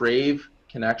absolutely crave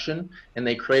connection and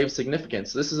they crave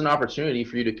significance. This is an opportunity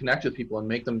for you to connect with people and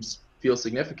make them feel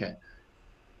significant,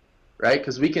 right?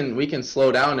 Because we can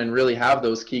slow down and really have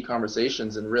those key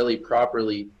conversations and really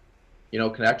properly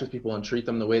connect with people and treat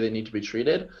them the way they need to be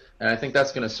treated. And I think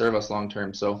that's going to serve us long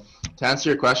term. So to answer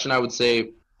your question, I would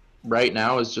say right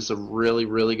now is just a really,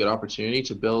 really good opportunity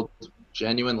to build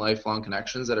genuine lifelong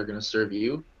connections that are going to serve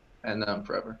you and them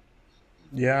forever.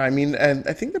 Yeah, I mean, and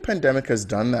I think the pandemic has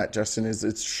done that, Justin, is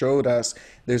it's showed us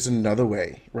there's another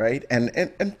way, right?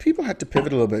 And people had to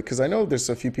pivot a little bit because I know there's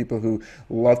a few people who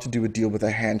love to do a deal with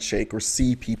a handshake or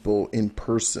see people in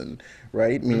person,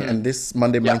 right? I mean, and this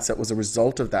Monday Mindset was a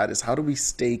result of that, is how do we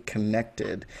stay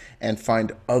connected and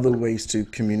find other ways to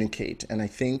communicate? And I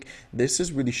think this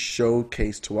has really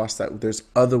showcased to us that there's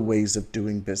other ways of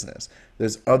doing business.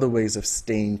 There's other ways of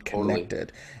staying connected.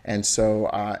 Totally. And so,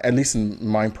 at least in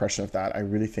my impression of that, I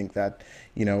really think that,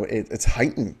 it's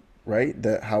heightened, right?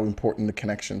 How important the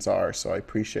connections are. So I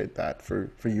appreciate that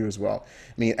for you as well.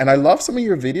 I mean, and I love some of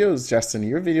your videos, Justin.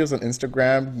 Your videos on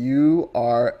Instagram, you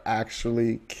are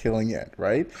actually killing it,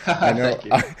 right? I know.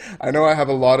 I know I have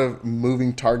a lot of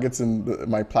moving targets in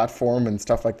my platform and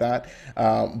stuff like that.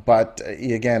 But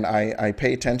again, I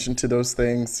pay attention to those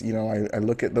things. I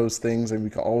look at those things, and we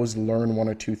can always learn 1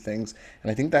 or 2 things.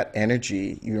 And I think that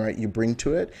energy, you bring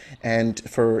to it. And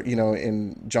for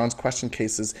in John's question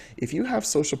cases, if you have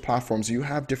social platforms, you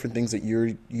have different things that you're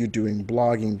doing,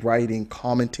 blogging, writing,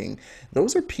 commenting.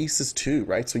 Those are pieces too,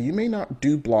 right? So you may not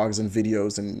do blogs and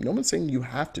videos, and no one's saying you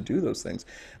have to do those things,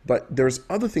 but there's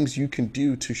other things you can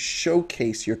do to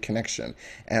showcase your connection.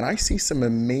 And I see some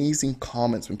amazing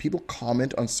comments when people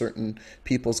comment on certain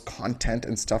people's content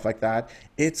and stuff like that.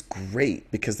 It's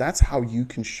great because that's how you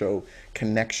can show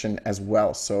connection as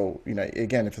well. So,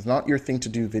 again, if it's not your thing to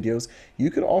do videos,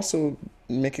 you could also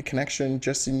make a connection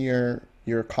just in your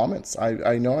comments.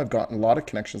 I know I've gotten a lot of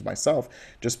connections myself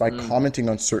just by commenting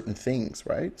on certain things,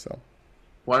 right? So,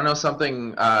 want to know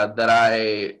something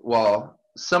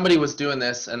somebody was doing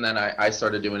this and then I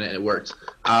started doing it and it worked.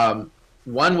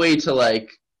 One way to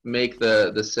make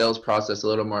the sales process a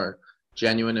little more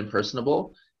genuine and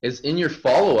personable is in your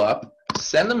follow-up,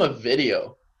 send them a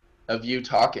video of you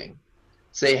talking.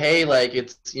 Say, hey,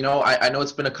 it's, I know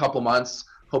it's been a couple months.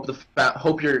 Hope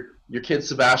your kid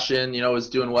Sebastian, is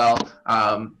doing well.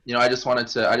 I just wanted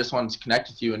to connect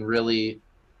with you and really,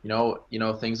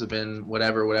 things have been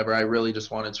whatever. I really just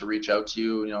wanted to reach out to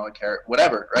you. I care,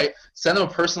 whatever, right? Send them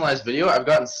a personalized video. I've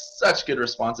gotten such good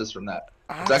responses from that.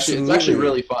 It's actually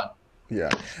really fun. Yeah,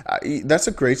 that's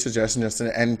a great suggestion,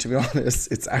 Justin. And to be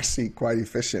honest, it's actually quite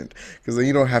efficient because then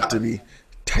you don't have to be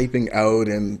typing out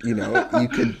and you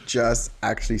can just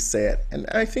actually say it. And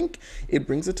I think it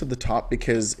brings it to the top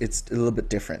because it's a little bit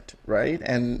different, right?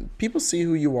 And people see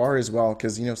who you are as well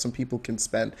because some people can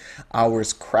spend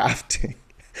hours crafting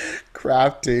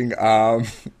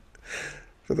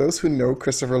For those who know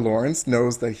Christopher Lawrence,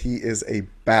 knows that he is a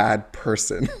bad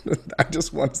person. I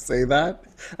just want to say that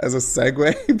as a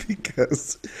segue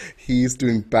because he's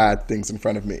doing bad things in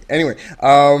front of me. Anyway,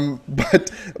 but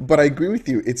I agree with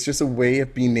you. It's just a way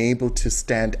of being able to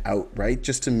stand out, right?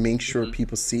 Just to make sure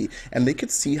people see and they could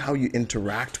see how you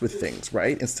interact with things,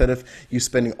 right? Instead of you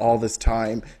spending all this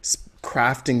time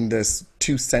crafting this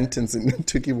two sentence and it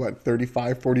took you what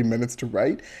 35-40 minutes to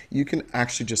write, you can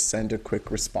actually just send a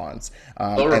quick response, They'll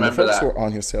and the remember folks that. who are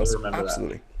on your They'll sales, remember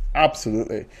that.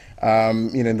 absolutely,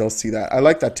 they'll see that. I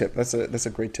like that tip. That's a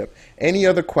great tip. Any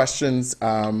other questions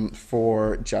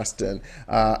for Justin?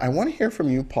 I want to hear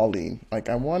from you, Pauline. Like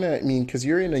because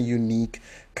you're in a unique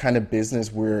kind of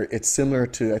business where it's similar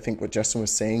to, I think what Justin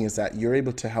was saying is that you're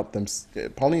able to help them.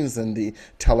 Pauline is in the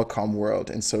telecom world,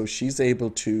 and so she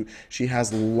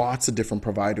has lots of different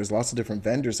providers, lots of different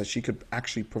vendors that she could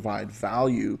actually provide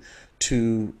value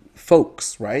to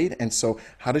folks, right? And so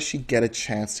how does she get a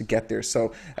chance to get there?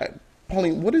 So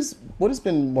Pauline, what has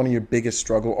been one of your biggest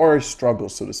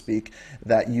struggles, so to speak,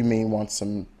 that you may want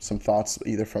some thoughts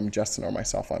either from Justin or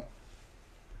myself on?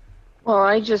 Well,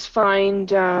 I just find,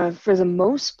 for the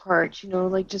most part,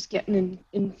 like just getting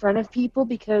in front of people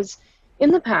because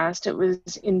in the past it was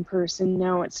in person,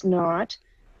 now it's not.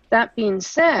 That being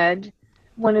said,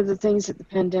 one of the things that the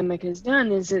pandemic has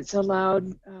done is it's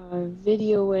allowed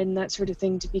video and that sort of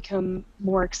thing to become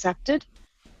more accepted.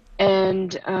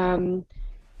 And, I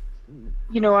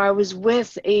was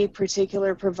with a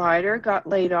particular provider, got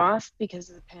laid off because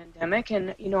of the pandemic,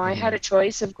 and, I Hmm. had a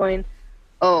choice of going,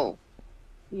 oh,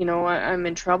 I'm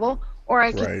in trouble, or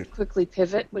I could Right. quickly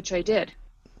pivot, which I did.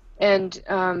 And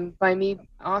by me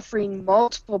offering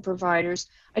multiple providers,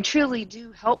 I truly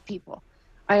do help people.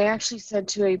 I actually said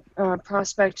to a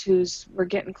prospect we're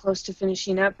getting close to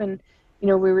finishing up, and we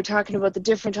were talking about the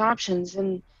different options,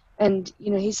 and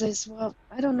he says, "Well,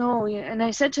 I don't know." And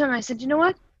I said to him, I said, "You know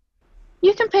what?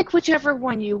 You can pick whichever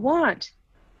one you want.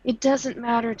 It doesn't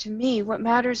matter to me. What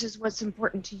matters is what's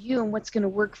important to you and what's going to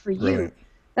work for you. Right.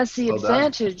 That's the Well done.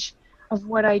 advantage of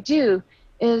what I do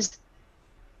is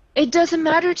it doesn't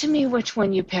matter to me which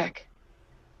one you pick.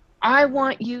 I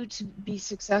want you to be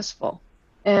successful.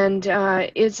 And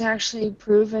it's actually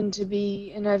proven to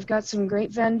be, and I've got some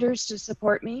great vendors to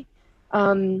support me.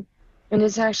 Um, and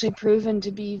it's actually proven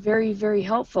to be very, very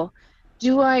helpful.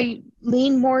 Do I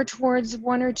lean more towards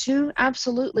one or two?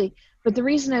 Absolutely. But the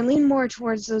reason I lean more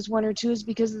towards those one or two is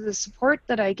because of the support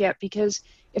that I get. Because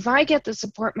if I get the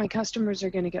support, my customers are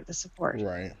going to get the support.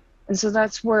 Right. And so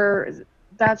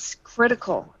that's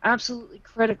critical, absolutely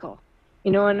critical.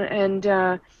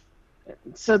 And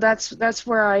so that's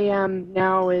where I am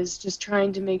now, is just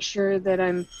trying to make sure that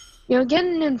I'm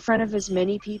getting in front of as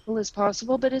many people as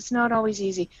possible, but it's not always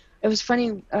easy. It was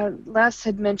funny, Les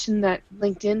had mentioned that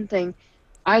LinkedIn thing.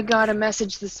 I got a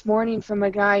message this morning from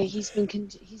a guy. He's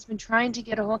been trying to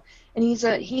get a hold, and he's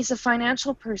a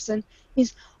financial person.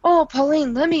 He's, oh,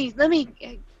 Pauline, let me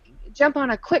jump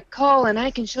on a quick call and I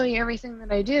can show you everything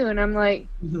that I do. And I'm like,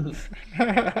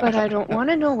 but I don't want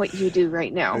to know what you do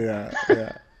right now. Yeah.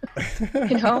 Yeah.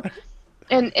 you know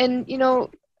and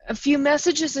a few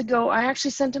messages ago I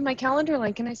actually sent him my calendar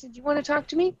link and I said, you want to talk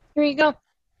to me? Here you go.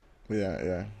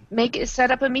 Yeah. Yeah. Set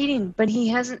up a meeting, but he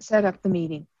hasn't set up the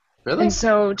meeting. And Really?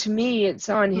 so to me it's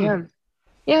on Hmm. him.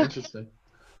 Yeah. Interesting.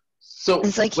 So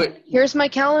It's like, wait, here's my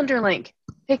calendar link,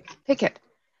 pick it.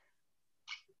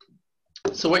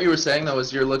 so what you were saying though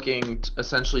is you're looking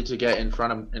essentially to get in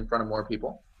front of more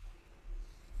people,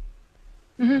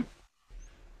 Hmm.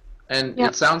 and Yep.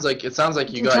 it sounds like you To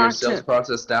got your talk sales to.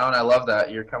 process down. I love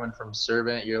that you're coming from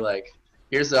servant. You're like,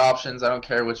 here's the options. I don't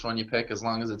care which one you pick as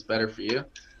long as it's better for you.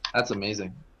 That's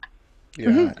amazing. Hmm.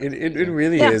 Yeah, it Amazing.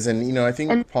 really Yeah. is. And, I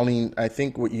think, And Pauline, I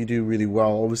think what you do really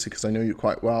well, obviously, because I know you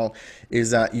quite well,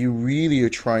 is that you really are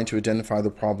trying to identify the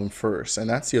problem first. And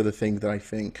that's the other thing that I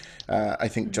think,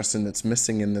 Justin, that's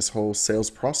missing in this whole sales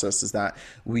process is that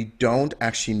we don't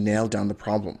actually nail down the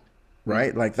problem,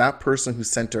 right? Like that person who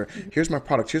sent her, here's my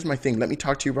product, here's my thing, let me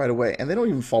talk to you right away. And they don't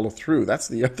even follow through. That's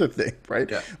the other thing,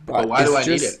 right? Yeah. But But why do it's I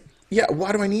need it? just, yeah,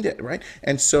 why do I need it, right?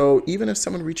 And so even if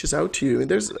someone reaches out to you,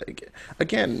 there's like,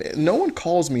 again, no one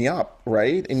calls me up,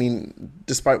 right? I mean,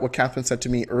 despite what Catherine said to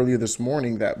me earlier this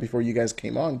morning, that before you guys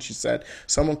came on, she said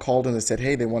someone called and they said,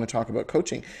 hey, they want to talk about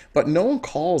coaching. But no one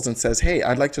calls and says, hey,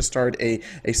 I'd like to start a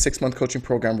 6-month coaching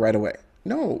program right away.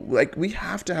 No, like we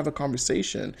have to have a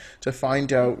conversation to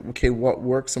find out, okay, what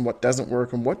works and what doesn't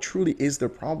work and what truly is their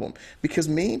problem. Because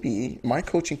maybe my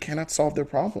coaching cannot solve their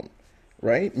problem,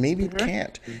 right? Maybe it Mm-hmm.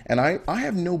 can't. And I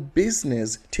have no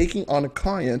business taking on a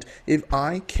client if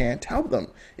I can't help them,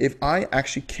 if I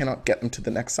actually cannot get them to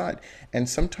the next side. And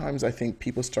sometimes I think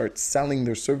people start selling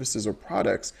their services or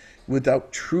products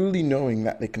without truly knowing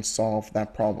that they can solve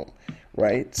that problem,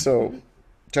 right? So,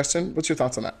 Justin, what's your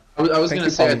thoughts on that? I was Thank gonna you,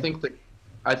 say, Pauline.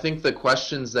 I think the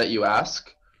questions that you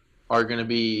ask are gonna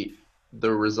be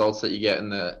the results that you get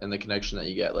and the connection that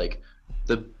you get. Like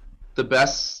the the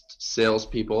best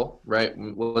salespeople, right?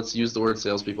 Well, let's use the word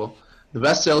salespeople. The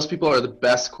best salespeople are the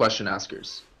best question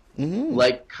askers.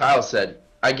 Like Kyle said,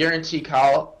 I guarantee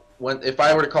Kyle, when if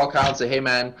I were to call Kyle and say, "Hey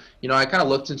man, I kind of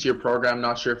looked into your program,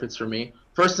 not sure if it's for me."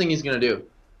 First thing he's gonna do,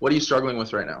 what are you struggling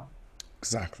with right now?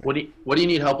 Exactly. What do you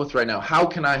need help with right now? How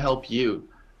can I help you?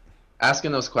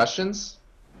 Asking those questions,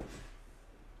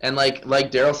 and like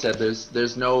Daryl said,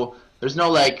 there's no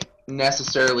like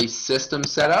necessarily system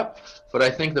set up, but I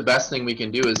think the best thing we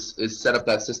can do is set up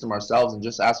that system ourselves and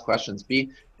just ask questions. Be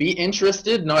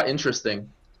interested, not interesting,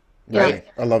 Yeah. right? Right.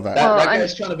 I love that. That Well, that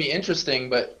guy's trying to be interesting,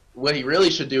 but what he really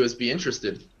should do is be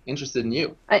interested in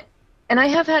you. I and I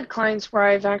have had clients where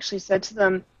I've actually said to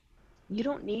them, "You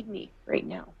don't need me right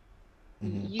now. I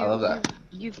You love you that.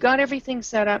 you've got everything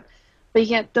set up," but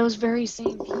yet those very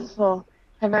same people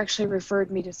have actually referred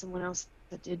me to someone else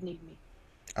that did need me,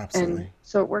 and Absolutely.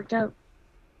 so it worked out.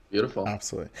 Beautiful.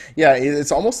 Absolutely. Yeah,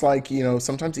 it's almost like,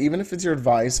 sometimes even if it's your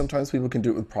advice, sometimes people can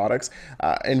do it with products.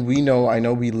 And I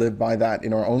know we live by that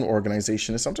in our own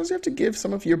organization. And sometimes you have to give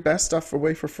some of your best stuff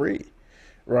away for free,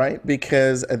 right?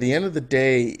 Because at the end of the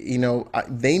day,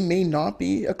 they may not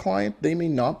be a client, they may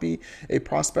not be a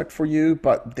prospect for you,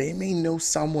 but they may know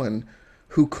someone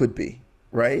who could be,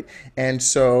 right? And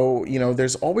so,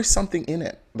 there's always something in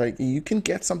it. Like you can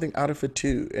get something out of it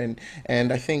too.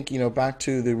 And I think, back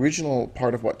to the original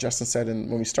part of what Justin said and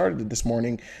when we started this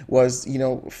morning was,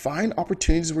 find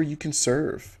opportunities where you can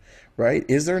serve, right?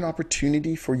 Is there an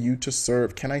opportunity for you to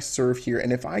serve? Can I serve here?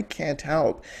 And if I can't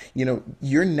help,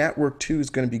 your network too is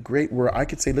going to be great where I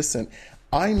could say, listen,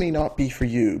 I may not be for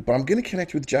you, but I'm going to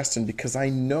connect with Justin because I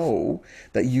know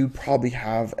that you probably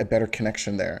have a better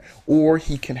connection there, or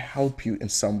he can help you in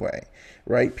some way,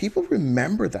 right? People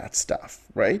remember that stuff,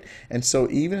 right? And so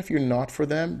even if you're not for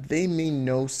them, they may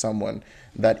know someone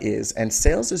that is. And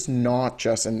sales is not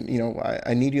just, and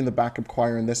I need you in the backup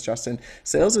choir in this, Justin.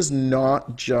 Sales is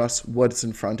not just what's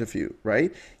in front of you,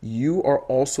 right? You are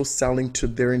also selling to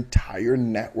their entire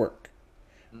network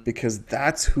because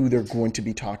that's who they're going to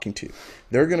be talking to.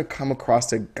 They're going to come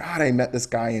across a God, I met this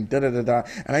guy and da da da da,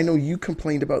 and I know you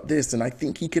complained about this, and I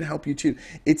think he can help you too.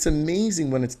 It's amazing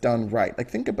when it's done right. Like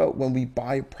think about when we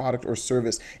buy a product or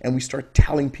service and we start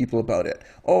telling people about it.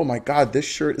 Oh my God, this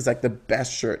shirt is like the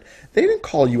best shirt. They didn't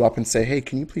call you up and say, hey,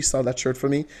 can you please sell that shirt for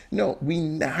me? No, we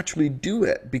naturally do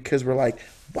it because we're like,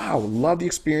 wow, love the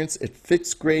experience. It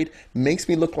fits great, makes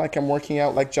me look like I'm working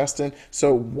out like Justin.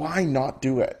 So why not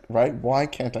do it, right? Why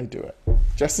can't I do it?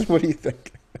 Justin, what do you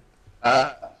think?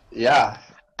 Uh, yeah,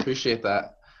 appreciate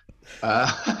that.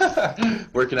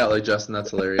 Working out like Justin, that's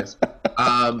hilarious.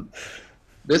 Um,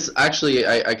 this actually,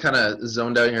 I kind of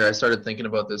zoned out here. I started thinking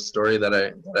about this story that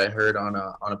I heard on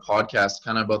a podcast,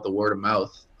 kind of about the word of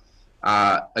mouth.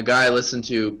 A guy I listened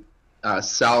to,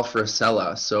 Sal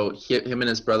Frisella. So him and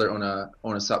his brother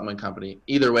own a supplement company.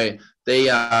 Either way,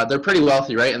 they're pretty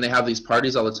wealthy, right? And they have these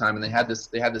parties all the time. And they had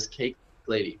this cake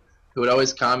lady who would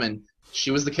always come, and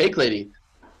she was the cake lady.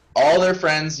 All their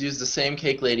friends used the same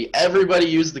cake lady. Everybody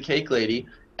used the cake lady.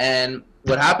 And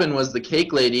what happened was the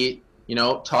cake lady,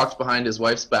 talked behind his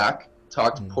wife's back,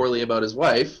 talked poorly about his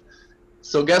wife.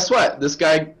 So guess what? This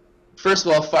guy, first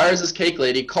of all, fires his cake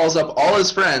lady, calls up all his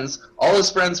friends. All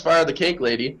his friends fire the cake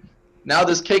lady. Now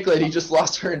this cake lady just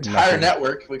lost her entire Nothing.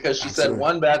 network because she said Absolutely.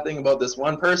 one bad thing about this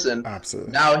one person.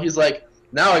 Absolutely. Now he's like,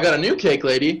 now I got a new cake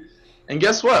lady. And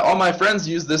guess what? All my friends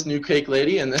use this new cake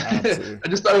lady, and Absolutely. I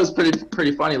just thought it was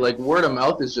pretty funny. Like word of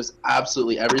mouth is just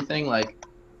absolutely everything. Like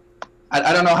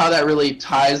I don't know how that really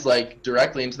ties like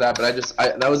directly into that, but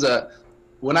that was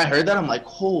when I heard that I'm like,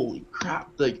 holy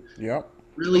crap! Like Yep.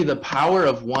 really, the power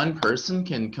of one person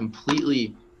can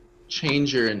completely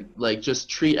change your and like just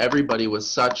treat everybody with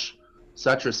such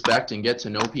respect and get to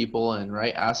know people and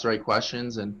ask the right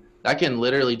questions, and that can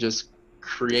literally just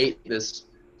create this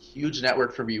huge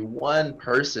network from you one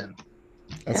person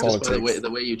That's Yeah. all just it by the way takes. the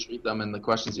way you treat them and the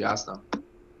questions you ask them.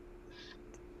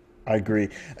 I agree.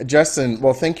 Justin,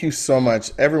 well, thank you so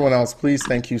much. Everyone else, please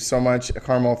thank you so much.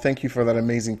 Carmel, thank you for that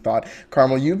amazing thought.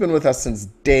 Carmel, you've been with us since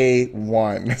day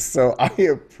one, so I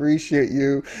appreciate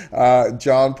you.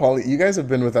 John, Paul, you guys have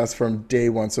been with us from day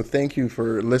one, so thank you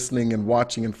for listening and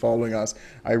watching and following us.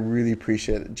 I really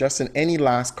appreciate it. Justin, any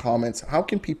last comments? How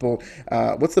can people,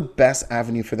 what's the best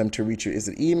avenue for them to reach you? Is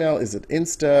it email? Is it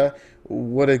Insta?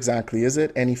 What exactly is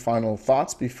it? Any final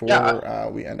thoughts before Yeah,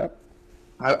 we end up?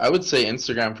 I would say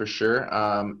Instagram for sure.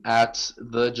 At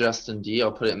the Justin D.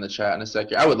 I'll put it in the chat in a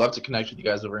second. I would love to connect with you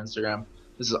guys over Instagram.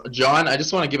 This is John. I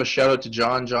just want to give a shout out to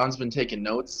John. John's been taking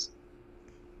notes,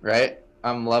 right?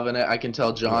 I'm loving it. I can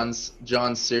tell Yeah,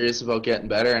 John's serious about getting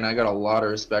better, and I got a lot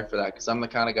of respect for that because I'm the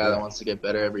kind of guy that yeah. wants to get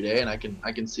better every day, and I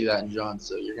can see that in John.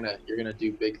 So you're gonna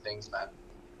do big things, man.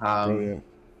 Um, Brilliant.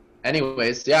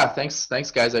 Anyways, yeah, thanks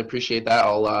guys. I appreciate that.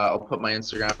 I'll put my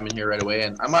Instagram in here right away,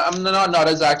 and I'm not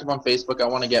as active on Facebook. I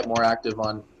want to get more active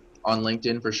on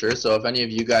LinkedIn for sure. So if any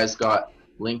of you guys got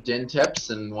LinkedIn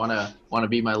tips and wanna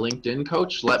be my LinkedIn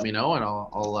coach, let me know, and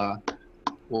I'll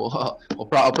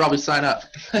probably sign up.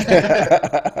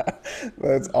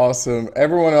 That's awesome.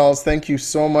 Everyone else, thank you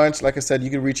so much. Like I said, you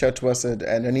can reach out to us at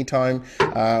any time.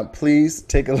 Please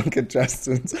take a look at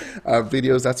Justin's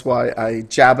videos. That's why I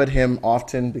jab at him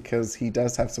often because he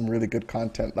does have some really good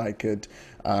content that I could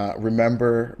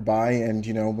remember by. And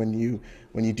you know, when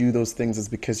you do those things, it's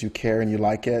because you care and you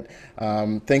like it.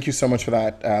 Thank you so much for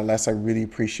that, Les. I really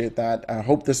appreciate that. I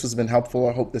hope this has been helpful.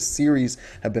 I hope this series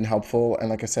have been helpful. And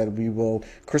like I said,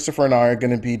 Christopher and I are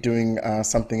going to be doing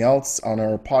something else on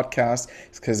our podcast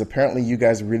because apparently you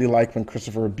guys really like when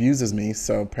Christopher abuses me.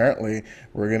 So apparently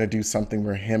we're going to do something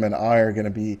where him and I are going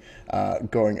to be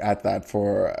going at that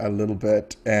for a little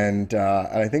bit. And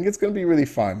I think it's going to be really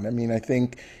fun. I mean, I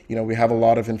think, you know, we have a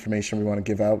lot of information we want to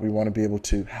give out. We want to be able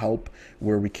to help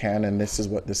where we can, and this is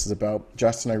what this is about.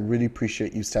 Justin, I really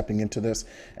appreciate you stepping into this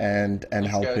and Thanks,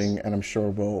 guys. helping, and I'm sure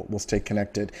we'll stay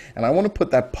connected. And I want to put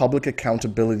that public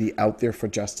accountability out there for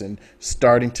Justin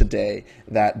starting today,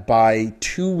 that by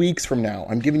 2 weeks from now,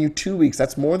 I'm giving you 2 weeks.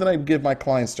 That's more than I give my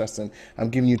clients, Justin.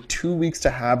 I'm giving you 2 weeks to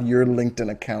have your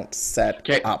LinkedIn account set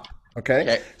Okay. up. Okay,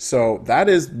 Okay. so that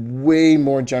is way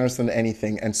more generous than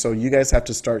anything. And so you guys have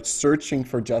to start searching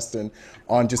for Justin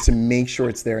on just to make sure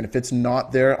it's there. And if it's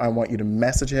not there, I want you to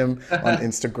message him on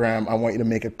Instagram. I want you to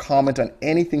make a comment on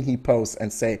anything he posts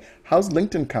and say, how's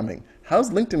LinkedIn coming? How's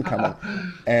LinkedIn coming?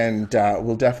 And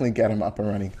we'll definitely get him up and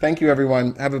running. Thank you,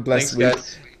 everyone. Have a blessed Thanks, week.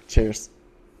 guys. Cheers.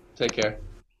 Take care.